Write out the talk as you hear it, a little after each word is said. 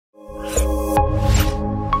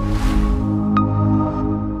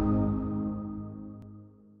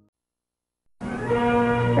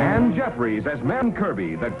Jeffries as Marion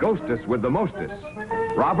Kerby, the ghostess with the mostess.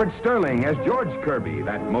 Robert Sterling as George Kerby,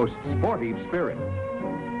 that most sportive spirit.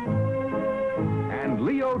 And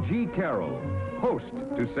Leo G. Carroll, host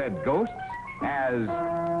to said ghosts, as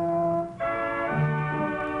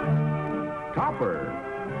Topper.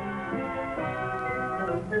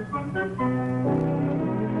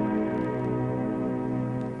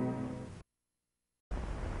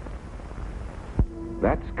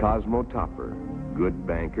 That's Cosmo Topper. Good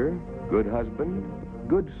banker, good husband,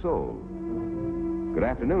 good soul. Good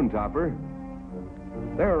afternoon, Topper.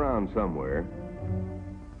 They're around somewhere.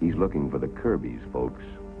 He's looking for the Kerbys, folks,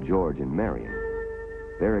 George and Marion.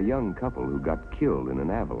 They're a young couple who got killed in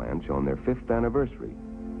an avalanche on their 5th anniversary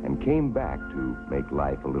and came back to make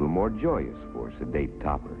life a little more joyous for sedate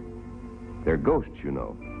Topper. They're ghosts, you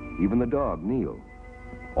know, even the dog, Neil.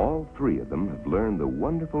 All 3 of them have learned the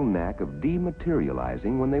wonderful knack of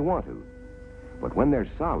dematerializing when they want to. But when they're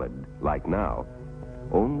solid, like now,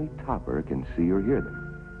 only Topper can see or hear them.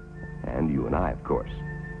 And you and I, of course.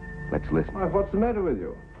 Let's listen. Why, what's the matter with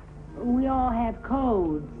you? We all have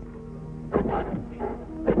colds.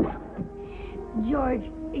 George,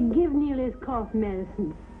 give Neil his cough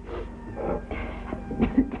medicine.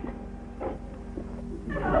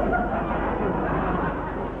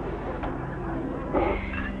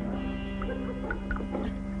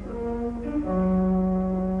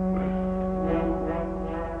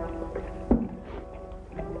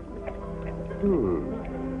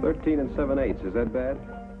 Hmm. 13 7/8. Is that bad?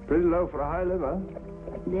 Pretty low for a high liver.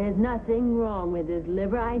 There's nothing wrong with his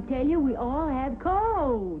liver. I tell you, we all have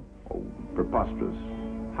colds. Oh, preposterous.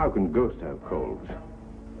 How can ghosts have colds?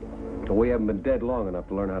 Well, we haven't been dead long enough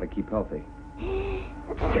to learn how to keep healthy.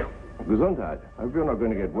 Gesundheit. I hope you're not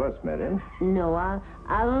going to get worse, Marion. No,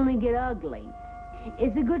 I'll only get ugly.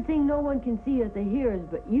 It's a good thing no one can see us or hear us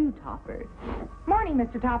but you, Topper. Morning,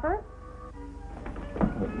 Mr. Topper.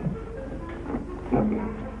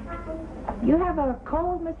 You have a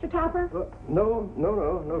cold, Mr. Topper? No,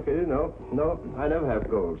 Kitty, no. No, I never have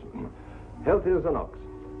colds. Healthy as an ox.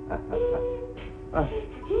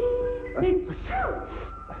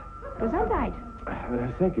 Gesundheit.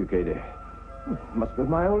 Thank you, Katie. Must be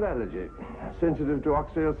my old allergy. Sensitive to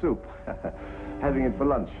oxtail soup. Having it for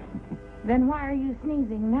lunch. Then why are you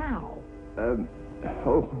sneezing now?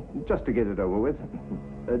 Just to get it over with.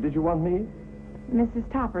 Did you want me? Mrs.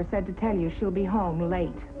 Topper said to tell you she'll be home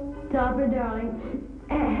late. Topper, darling,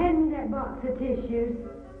 hand me that box of tissues.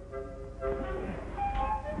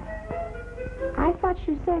 I thought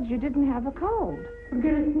you said you didn't have a cold. I'm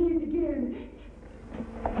going to sneeze again.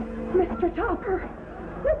 Mr. Topper!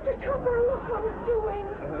 Mr. Topper, look what it's doing!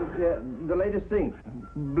 Yeah, the latest thing.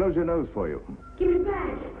 Blows your nose for you. Give it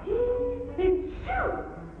back. And shoot!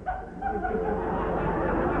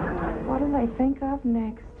 What do they think of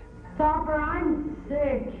next? Topper, I'm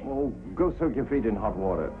sick. Oh, go soak your feet in hot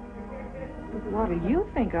water. What do you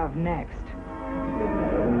think of next?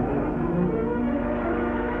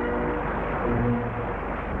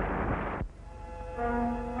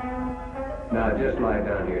 Now, just lie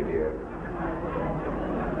down here, dear.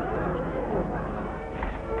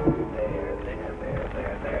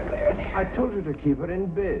 There. I told you to keep her in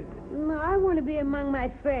bed. No, I want to be among my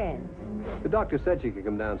friends. The doctor said she could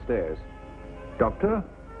come downstairs. Doctor?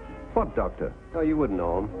 What doctor? Oh, you wouldn't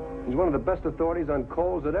know him. He's one of the best authorities on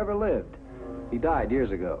colds that ever lived. He died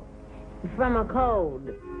years ago. From a cold.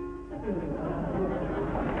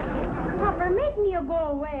 Topper, make Neil go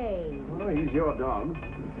away. Oh, he's your dog.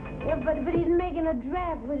 Yeah, but he's making a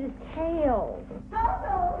draft with his tail.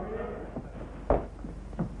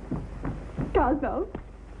 Cosmo,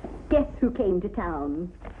 guess who came to town?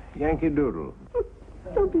 Yankee Doodle.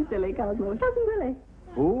 Don't be silly, Cosmo. Cousin Willie.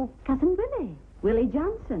 Who? Cousin Willie. Willie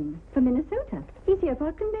Johnson from Minnesota. He's here for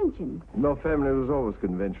a convention. No family was always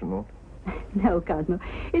conventional. No, Cosmo.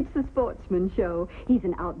 It's the sportsman show. He's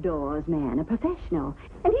an outdoors man, a professional.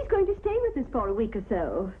 And he's going to stay with us for a week or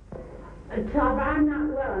so. Topper, I'm not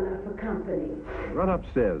well enough for company. Run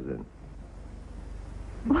upstairs, then.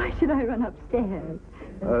 Why should I run upstairs?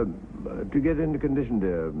 To get into condition,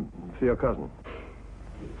 dear, for your cousin.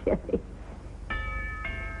 Silly.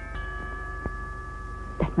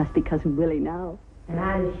 That must be Cousin Willie now. And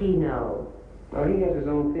how does she know? Oh, he has his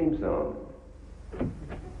own theme song.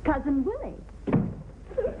 Cousin Willie.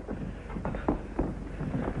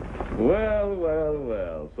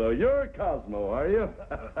 Well. So you're Cosmo, are you?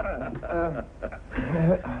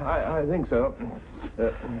 I think so.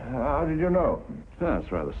 How did you know? Oh,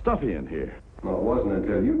 it's rather stuffy in here. Well, it wasn't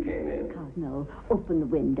until you came in. Cosmo, open the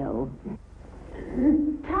window.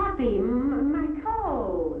 Toppy, my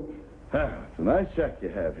cold. Ah, it's a nice shack you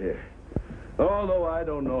have here. Although I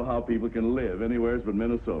don't know how people can live anywhere but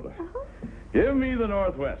Minnesota. Give me the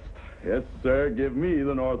Northwest. Yes, sir, give me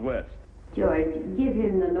the Northwest. George, give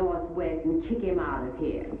him the Northwest and kick him out of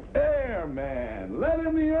here. Air, man. Let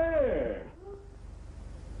him the air.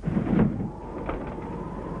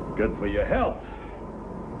 Good for your health.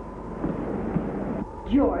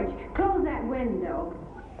 George, close that window.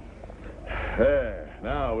 There,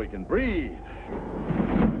 now we can breathe.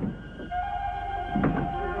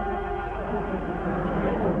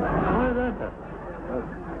 What is that?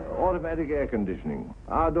 Automatic air conditioning.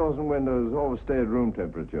 Our doors and windows always stay at room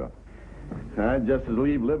temperature. I'd just as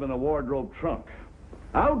leave live in a wardrobe trunk.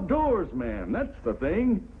 Outdoors, man, that's the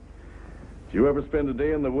thing. Did you ever spend a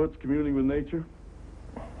day in the woods communing with nature?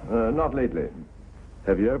 Not lately.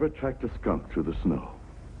 Have you ever tracked a skunk through the snow?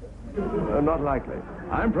 Not likely.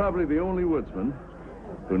 I'm probably the only woodsman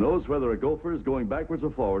who knows whether a gopher is going backwards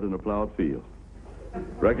or forward in a plowed field.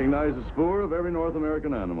 Recognize the spoor of every North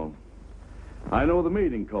American animal. I know the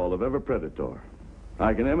mating call of every predator.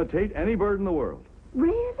 I can imitate any bird in the world.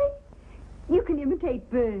 Really? You can imitate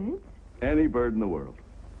birds? Any bird in the world.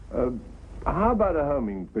 How about a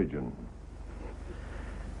homing pigeon?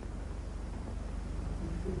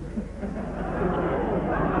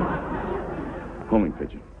 Homing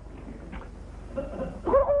pigeon.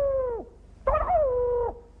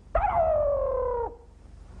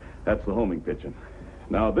 That's the homing pigeon.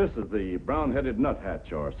 Now, this is the brown-headed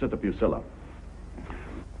nuthatch, or Sitapusilla.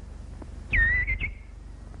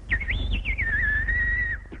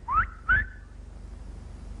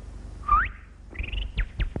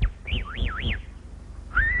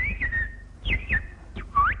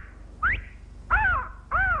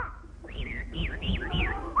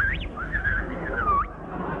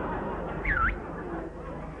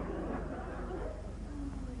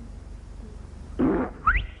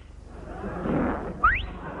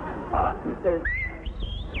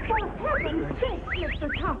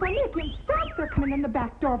 In the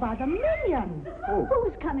back door by the million. Oh.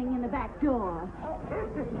 Who's coming in the back door?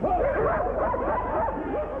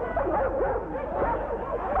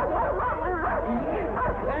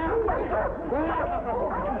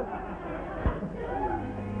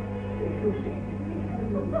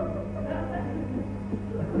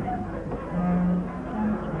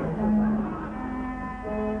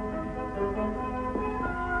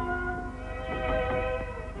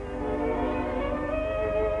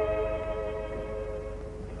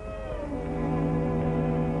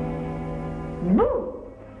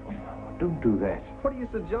 Don't do that. What are you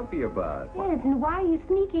so jumpy about? Yes, and why are you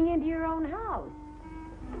sneaking into your own house?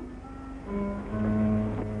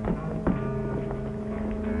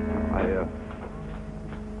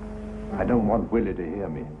 I don't want Willie to hear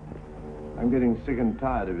me. I'm getting sick and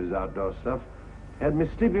tired of his outdoor stuff. Had me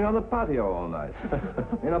sleeping on the patio all night.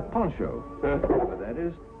 In a poncho. Whatever that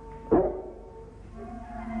is.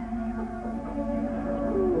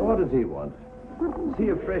 What does he want? Is he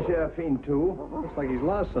a fresh air fiend, too? Looks like he's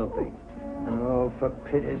lost something. Oh, for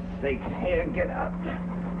pity's sake. Here, get up.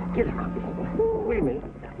 Get up. Wait a minute.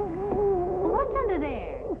 What's under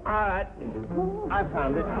there? All right. I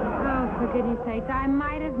found it. Oh, for goodness sakes, I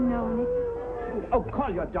might have known it. Oh,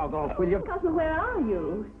 call your dog off, will you? Cosmo, where are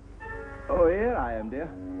you? Oh, here I am, dear.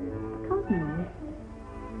 Cosmo.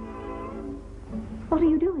 What are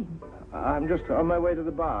you doing? I'm just on my way to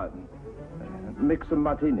the bar. Mix some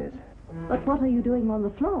martinis. But what are you doing on the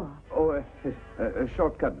floor? Oh, a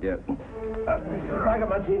shortcut, dear. Like a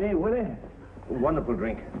martini, Willie? Wonderful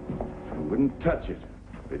drink. I wouldn't touch it.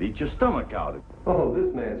 It'd eat your stomach out. Oh,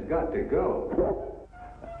 this man's got to go.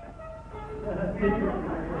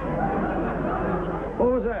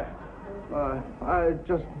 What was that? I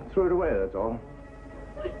just threw it away, that's all.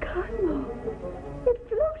 But Cosmo, it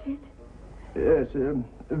floated. Yes,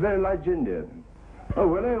 very light gin, dear. Oh,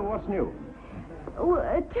 Willie, what's new?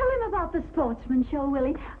 Tell him about the sportsman show,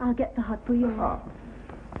 Willie. I'll get the hot for you.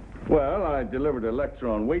 Well, I delivered a lecture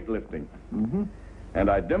on weightlifting. Mm-hmm. And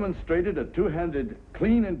I demonstrated a two-handed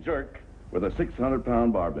clean and jerk with a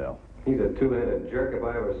 600-pound barbell. He's a two-handed jerk if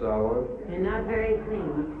I ever saw one. You're not very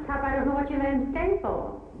clean. Top, I don't know what you let him stay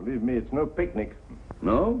for. Believe me, it's no picnic.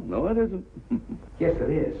 No, it isn't. Yes, it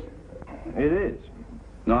is. It is.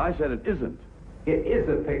 No, I said it isn't. It is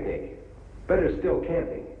a picnic. Better still,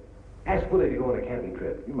 camping. Ask Willie to go on a camping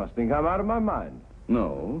trip. You must think I'm out of my mind.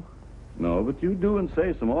 No, but you do and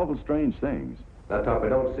say some awful strange things. Now, Topper,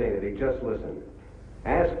 don't say anything. Just listen.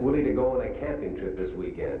 Ask Willie to go on a camping trip this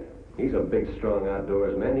weekend. He's a big, strong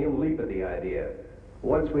outdoors man. He'll leap at the idea.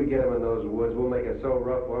 Once we get him in those woods, we'll make it so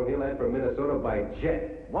rough for him, he'll head for Minnesota by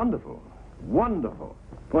jet. Wonderful. Wonderful.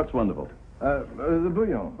 What's wonderful? The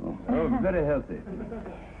bouillon. Oh, very healthy.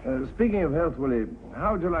 Speaking of health, Willie,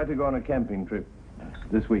 how would you like to go on a camping trip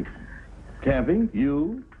this week? Camping?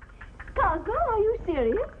 You? Cosmo, are you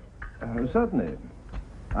serious? Certainly.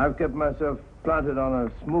 I've kept myself planted on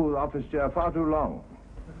a smooth office chair far too long.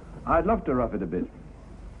 I'd love to rough it a bit.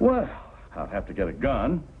 Well, I'll have to get a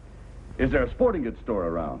gun. Is there a sporting goods store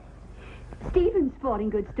around? Stephen's sporting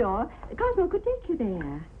goods store. Cosmo could take you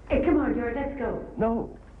there. Hey, come on, George, let's go.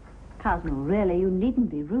 No. Cosmo, really, you needn't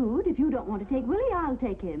be rude. If you don't want to take Willie, I'll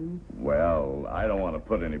take him. Well, I don't want to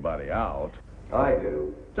put anybody out. I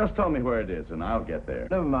do. Just tell me where it is, and I'll get there.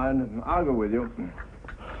 Never mind. I'll go with you.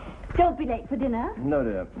 Don't be late for dinner. No,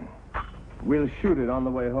 dear. We'll shoot it on the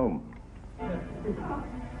way home.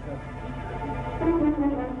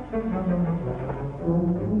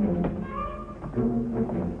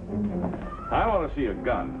 I want to see a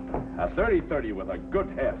gun. A 30-30 with a good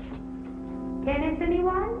heft. Tennis,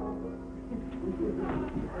 anyone?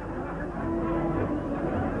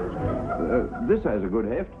 This has a good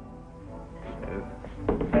heft.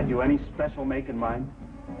 Had you any special make in mind?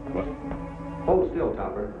 What? Hold still,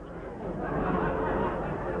 Topper.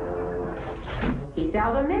 He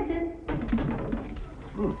seldom misses.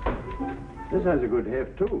 This has a good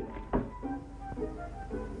heft, too.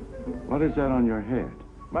 What is that on your head?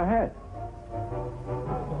 My hat.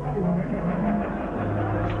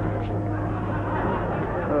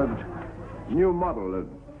 New model,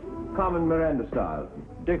 common Miranda style.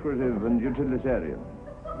 Decorative and utilitarian.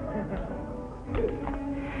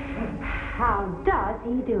 How does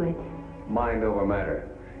he do it? Mind over matter.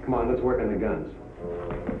 Come on, let's work on the guns.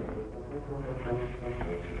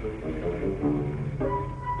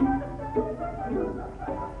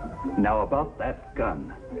 Now, about that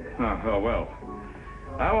gun. Oh, well.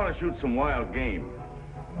 I want to shoot some wild game.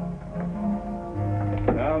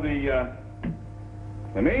 Now,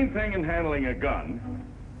 the main thing in handling a gun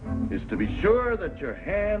is to be sure that your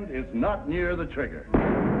hand is not near the trigger.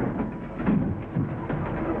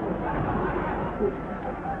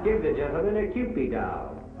 Give the gentleman a Cupid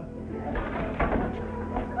doll.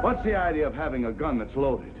 What's the idea of having a gun that's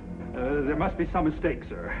loaded? There must be some mistake,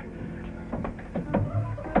 sir.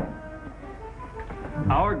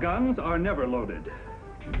 Our guns are never loaded.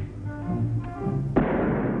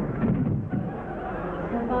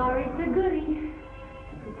 So far, it's a goodie.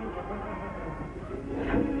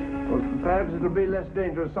 Well, perhaps it'll be less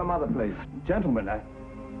dangerous some other place. Gentlemen,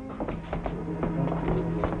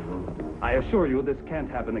 I assure you this can't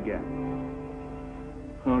happen again.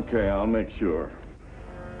 Okay, I'll make sure.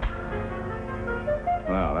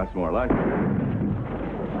 Well, that's more like it.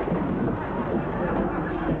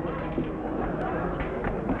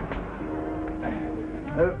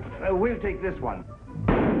 We'll take this one.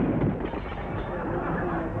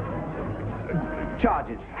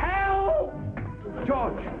 Charges. Help!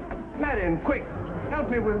 George! Marion, quick! Help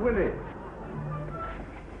me with Willie.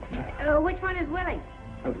 Which one is Willie?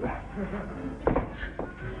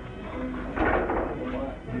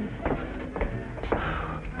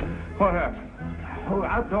 What happened? Oh,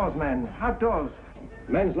 outdoors, man. Outdoors.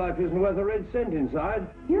 Man's life isn't worth a red cent inside.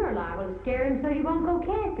 You're liable to scare him so he won't go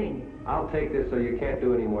camping. I'll take this so you can't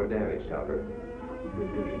do any more damage, Topper.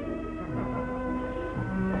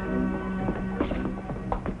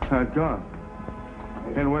 That gun.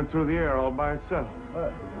 It went through the air all by itself.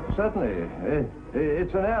 Certainly.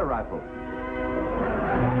 It's an air rifle.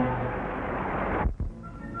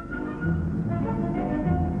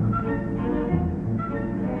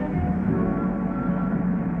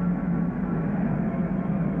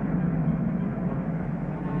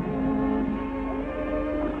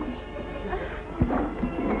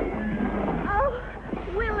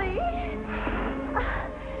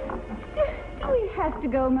 To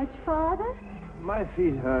go much farther? My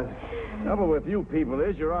feet hurt. Trouble with you people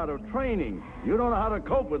is you're out of training. You don't know how to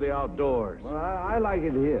cope with the outdoors. Well, I like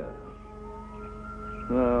it here.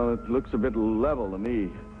 Well, it looks a bit level to me.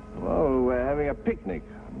 Well, we're having a picnic,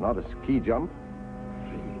 not a ski jump.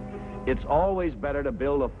 It's always better to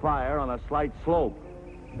build a fire on a slight slope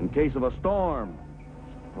in case of a storm.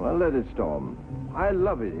 Well, let it storm. I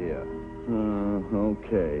love it here.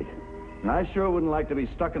 Okay. I sure wouldn't like to be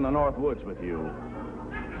stuck in the North Woods with you.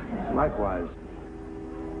 Likewise.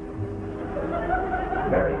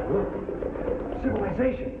 Very good.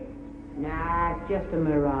 Civilization. Nah, it's just a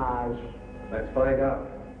mirage. Let's find out.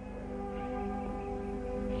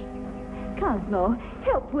 Cosmo,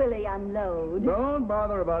 help Willie unload. Don't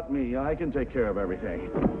bother about me. I can take care of everything.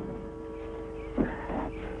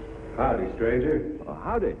 Howdy, stranger. Oh,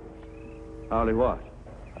 howdy. Howdy what?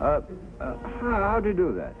 How'd you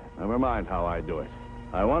do that? Never mind how I do it.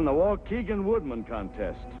 I won the Waukegan Woodman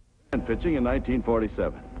contest. and pitching in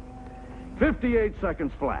 1947. 58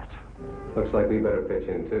 seconds flat. Looks like we better pitch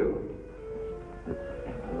in, too.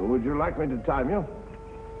 Would you like me to time you?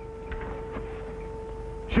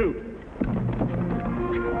 Shoot.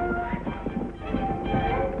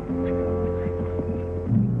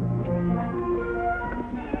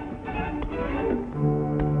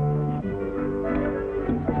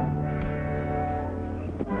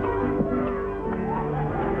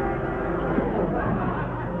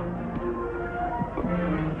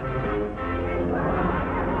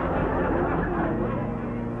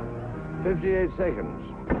 Seconds.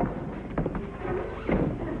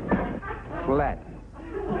 Flat.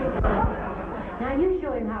 Now you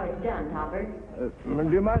show him how it's done, Topper.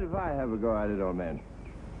 Do you mind if I have a go at it, old man?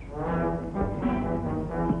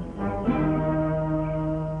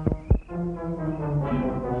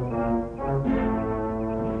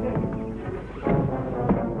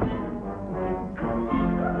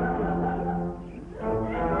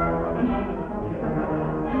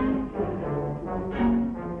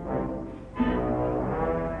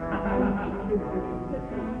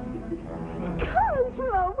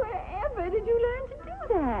 Cosmo, wherever did you learn to do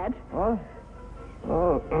that? What?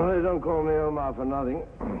 Oh, they don't call me Omar for nothing.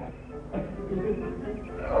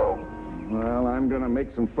 Well, I'm going to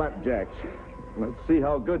make some flapjacks. Let's see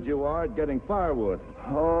how good you are at getting firewood.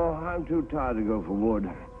 Oh, I'm too tired to go for wood.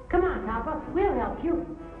 Come on, Topper. We'll help you.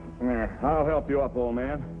 I'll help you up, old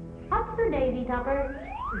man. Up for Daisy, Topper.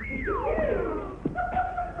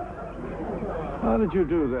 How did you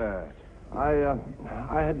do that?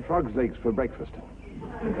 I had frog's legs for breakfast.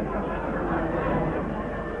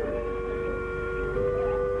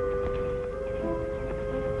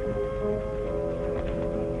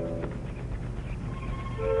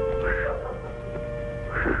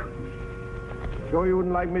 Sure you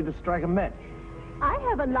wouldn't like me to strike a match? I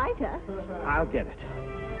have a lighter. I'll get it.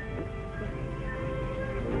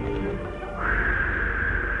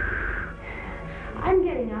 I'm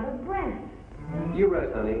getting out of breath. You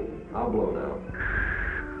rest, honey. I'll blow now.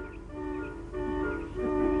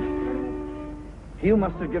 You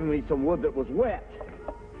must have given me some wood that was wet.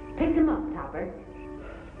 Pick them up, Topper.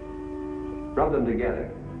 Rub them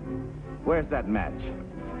together. Where's that match?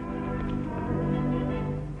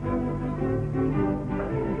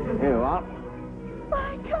 Here you are.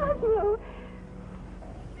 Why, Cosmo.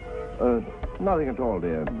 Nothing at all,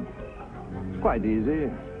 dear. It's quite easy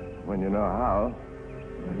when you know how.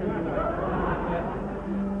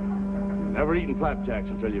 Never eaten flapjacks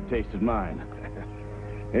until you've tasted mine.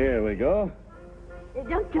 Here we go.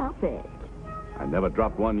 Don't drop it. I never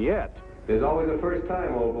dropped one yet. There's always a first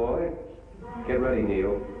time, old boy. Get ready,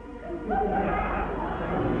 Neil.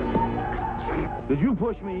 Did you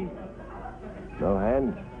push me? No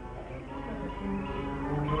hand.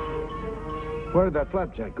 Where did that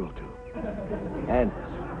flapjack go to? Ants.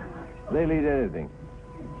 They'll eat anything.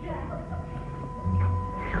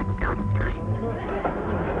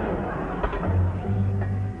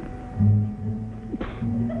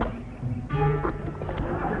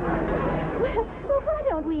 Well, why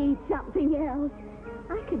don't we eat something else?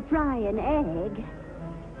 I could fry an egg.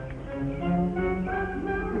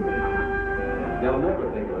 They'll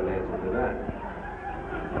never think of an answer to that.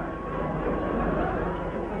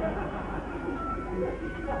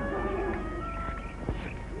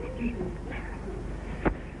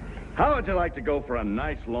 How would you like to go for a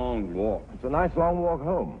nice long walk? It's a nice long walk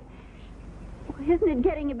home. Isn't it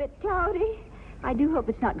getting a bit cloudy? I do hope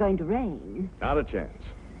it's not going to rain. Not a chance.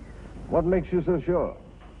 What makes you so sure?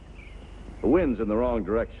 The wind's in the wrong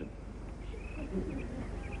direction.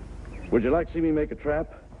 Would you like to see me make a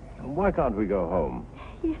trap? Why can't we go home?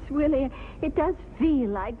 Yes, Willie, it does feel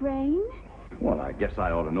like rain. Well, I guess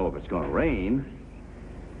I ought to know if it's going to rain.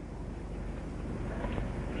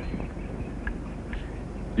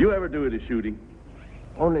 Do you ever do any shooting?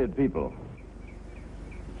 Only at people.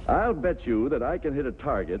 I'll bet you that I can hit a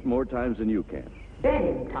target more times than you can. Bet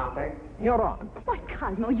him, Topper. You're on. Why,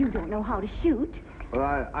 Cosmo, you don't know how to shoot. Well,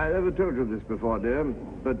 I never told you this before, dear,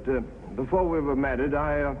 but before we were married,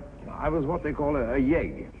 I was what they call a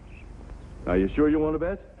yegg. Are you sure you want to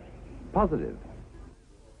bet? Positive.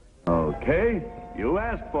 Okay, you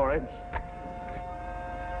asked for it.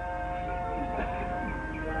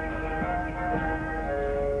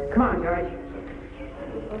 Come on, George.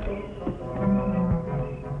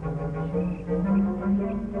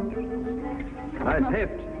 Nice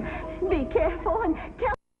hit. Be careful and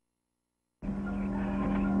tell...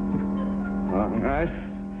 All right.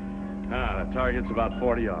 The target's about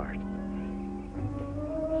 40 yards.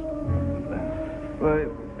 Well,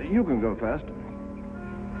 you can go first.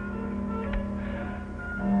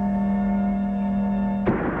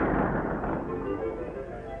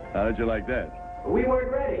 How did you like that? We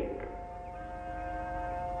weren't ready.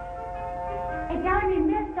 Hey, tell him you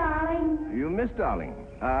missed, darling. You missed, darling.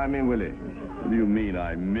 I mean, Willie. What do you mean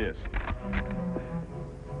I missed?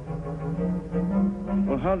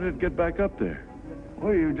 Well, how did it get back up there?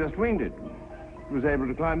 Well, you just winged it. It was able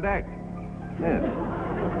to climb back. Yes.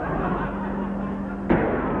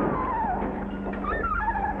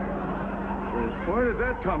 Where did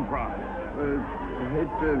that come from? It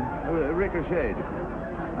ricocheted.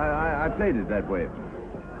 I played it that way.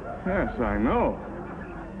 Yes, I know.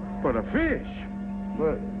 But a fish.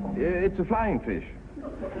 Well, it's a flying fish.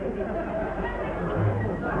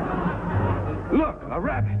 Look, a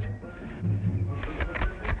rabbit.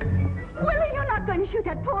 Willie, you're not going to shoot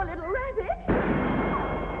that poor little rabbit.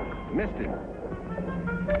 Missed it.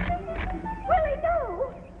 Willie,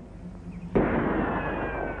 no.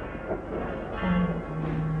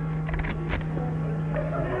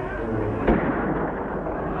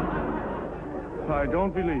 I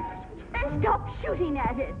don't believe it. Then stop shooting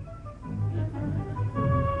at it.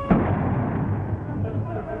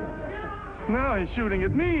 Now he's shooting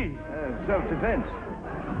at me. Self-defense.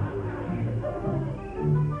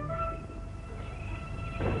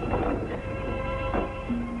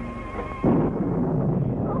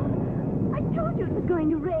 Oh, I told you it was going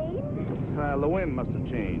to rain. Well, the wind must have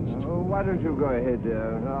changed. Why don't you go ahead?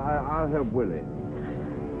 I'll help Willie.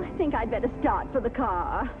 I think I'd better start for the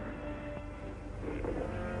car.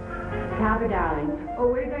 Topper, darling.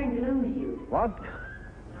 Oh, we're going to lose you. What?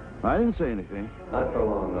 I didn't say anything. Not for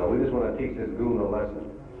long, though. We just want to teach this goon a lesson.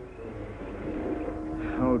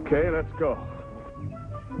 Okay, let's go.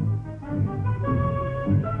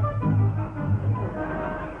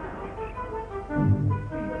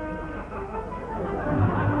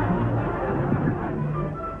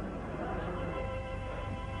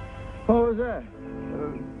 What was that?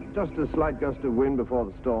 Just a slight gust of wind before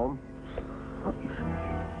the storm.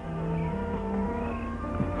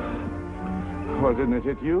 Well, didn't it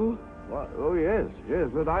hit you? What? Oh, yes,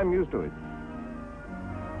 but I'm used to it.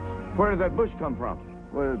 Where did that bush come from?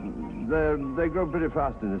 Well, they grow pretty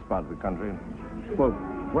fast in this part of the country. Well,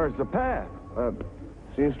 where's the path?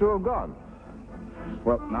 Seems to have gone.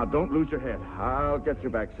 Well, now, don't lose your head. I'll get you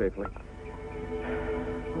back safely.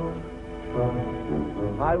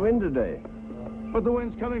 High wind today. But the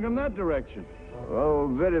wind's coming from that direction. Oh,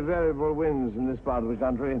 very variable winds in this part of the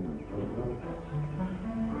country.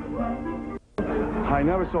 I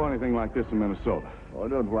never saw anything like this in Minnesota. Oh,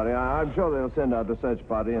 don't worry. I'm sure they'll send out a search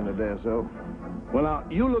party in a day or so. Well, now,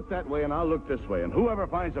 you look that way and I'll look this way. And whoever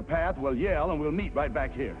finds a path will yell and we'll meet right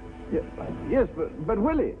back here. Yes, but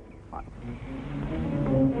Willie.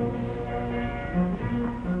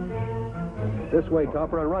 This way,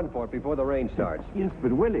 Topper, and run for it before the rain starts. Yes,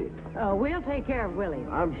 but Willie. Oh, we'll take care of Willie.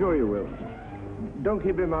 I'm sure you will. Don't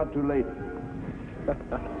keep him out too late.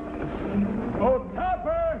 Oh,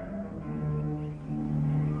 Topper!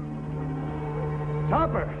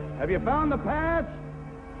 Topper, have you found the path?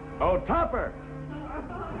 Oh, Topper!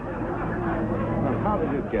 Now, how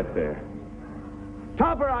did it get there?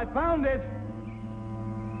 Topper, I found it!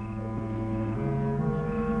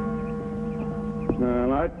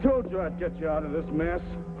 Well, I told you I'd get you out of this mess.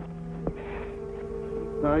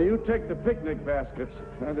 Now, you take the picnic baskets.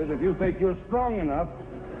 That is, if you think you're strong enough.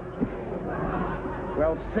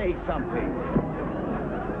 Well, say something.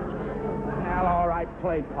 Well, all right,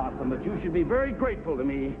 play possum, but you should be very grateful to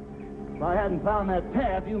me. If I hadn't found that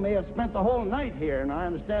path, you may have spent the whole night here, and I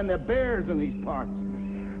understand there are bears in these parts.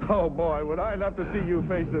 Oh, boy, would I love to see you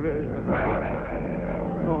face to face.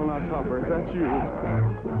 Oh, now, Topper, that's you.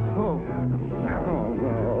 Oh,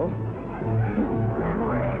 no.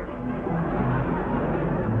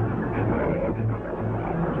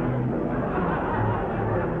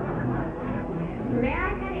 May I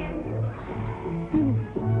get in?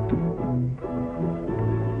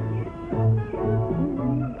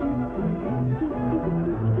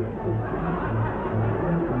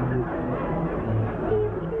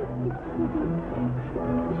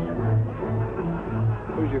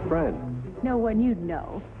 Who's your friend? No one you'd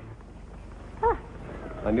know. Huh.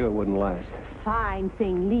 I knew it wouldn't last. Fine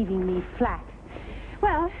thing leaving me flat.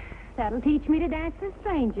 Well, that'll teach me to dance with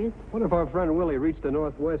strangers. What if our friend Willie reached the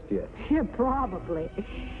Northwest yet? Yeah, probably.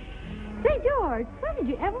 Say, George, where did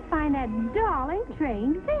you ever find that darling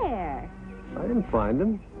trained bear? I didn't find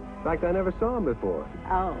him. In fact, I never saw him before.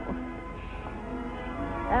 Oh.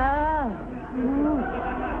 Oh.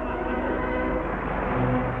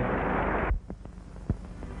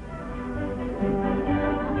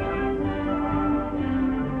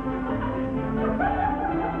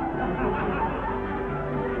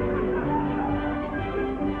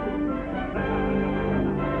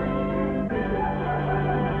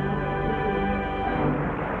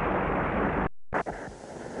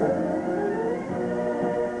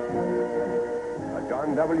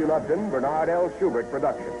 W. Lupton, Bernard L. Schubert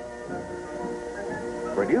production.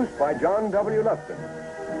 Produced by John W. Lupton.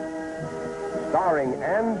 Starring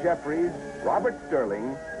Ann Jeffries, Robert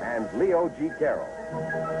Sterling, and Leo G. Carroll.